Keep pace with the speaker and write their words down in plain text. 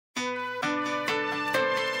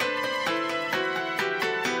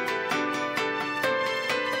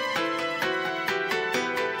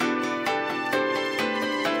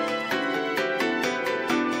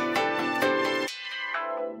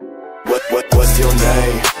What's your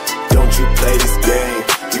name? Don't you play this game?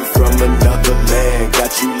 You from another land,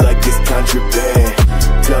 got you like it's contraband.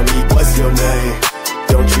 Tell me what's your name?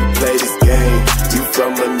 Don't you play this game? You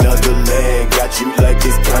from another land, got you like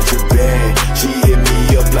it's contraband. She hit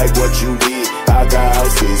me up like what you need. I got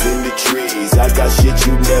houses in the trees, I got shit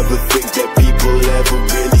you never think that people ever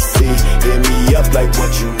really see. Hit me up like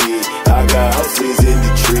what you need. I got houses in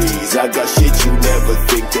the trees, I got shit you never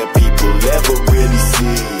think that people ever really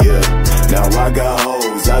see, yeah. Now I got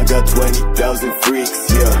hoes, I got 20,000 freaks,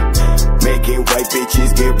 yeah. Making white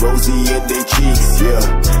bitches get rosy in their cheeks, yeah.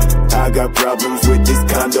 I got problems with this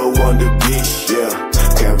condo on the beach, yeah.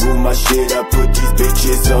 Can't rule my shit, I put these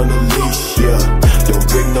bitches on a leash, yeah. Don't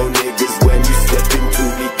bring no niggas when you step into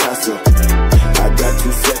me casa. I got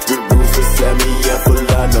two separate rules for Sammy and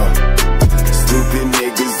Falana. Stupid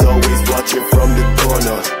niggas always watching from the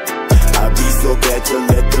corner. I be so bad to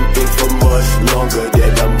let them think for much longer,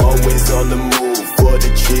 that I'm always on the move for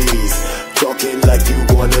the cheese. Talking like you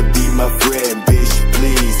wanna be my friend, bitch,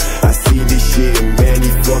 please. I see this shit many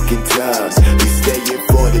fucking times. You staying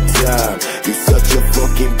for the time. You such a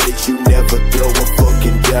fucking bitch, you never throw a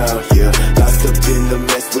fucking down, yeah. Lost up in the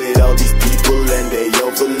mess with all these people and they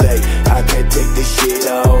overlay. I can't take this shit,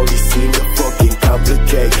 I only seem to fucking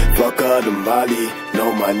complicate. Fuck all the Molly,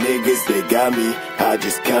 know my niggas, they got me. I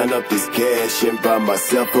just count up this cash and buy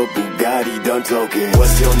myself a Bugatti, done talking.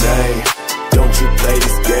 What's your name? Don't you play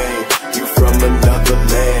this game? You from another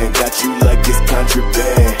land, got you like it's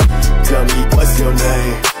contraband. Tell me what's your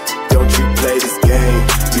name? Don't you play this game?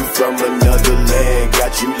 You from another land,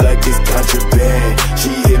 got you like it's contraband.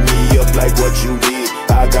 She hit me up like what you need.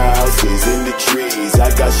 I got houses in the trees,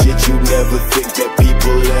 I got shit you never think that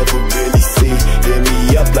people ever really see. Hit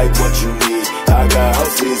me up like what you need. I got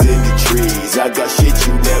houses in the trees, I got shit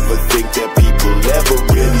you never think that people ever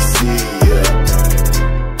really see, yeah.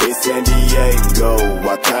 San Diego,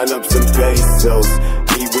 I count up some pesos.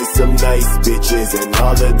 Me with some nice bitches and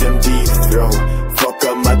all of them deep throw. Fuck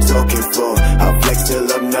up my talking for, I'll flex till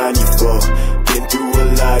I'm 94. Been through a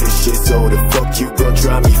lot of shit, so the fuck you gon'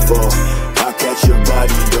 try me for? I'll catch your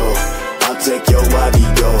body though, I'll take your body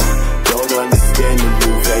though. Don't understand the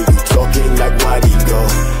move, and you talking like why'd go?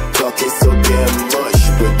 Talking so damn much,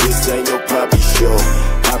 but this ain't no poppy show.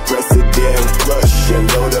 I press a damn clutch and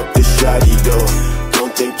load up the shotty though.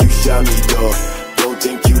 Don't think you shot me though, don't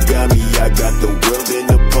think you got me. I got the world in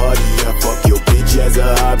the party, I fuck your bitch as a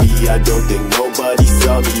hobby. I don't think nobody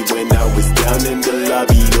saw me when I was down in the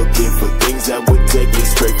lobby, looking for things that would take me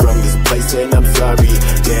straight from this place. And I'm sorry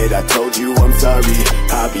that I told you I'm sorry.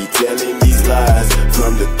 I be telling these lies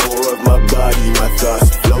from the core of my body. My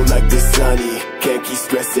thoughts flow like the sunny. Can't keep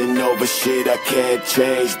stressing over shit I can't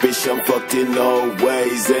change. Bitch, I'm fucked in all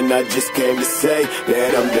ways, and I just came to say that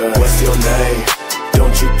I'm done. What's your name?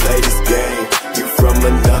 Don't you play this game? You from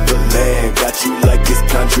another land, got you like it's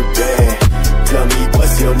contraband. Tell me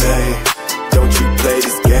what's your name? Don't you play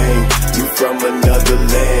this game? You from another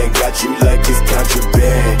land, got you like it's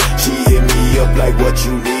contraband. She hit me up like what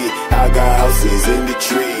you need. I got houses in the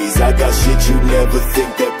trees, I got shit you never think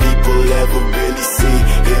that people ever really see.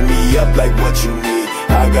 Hit me up like what you need.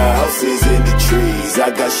 I got houses in the trees, I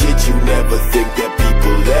got shit you never think that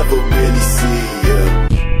people ever really see, yeah.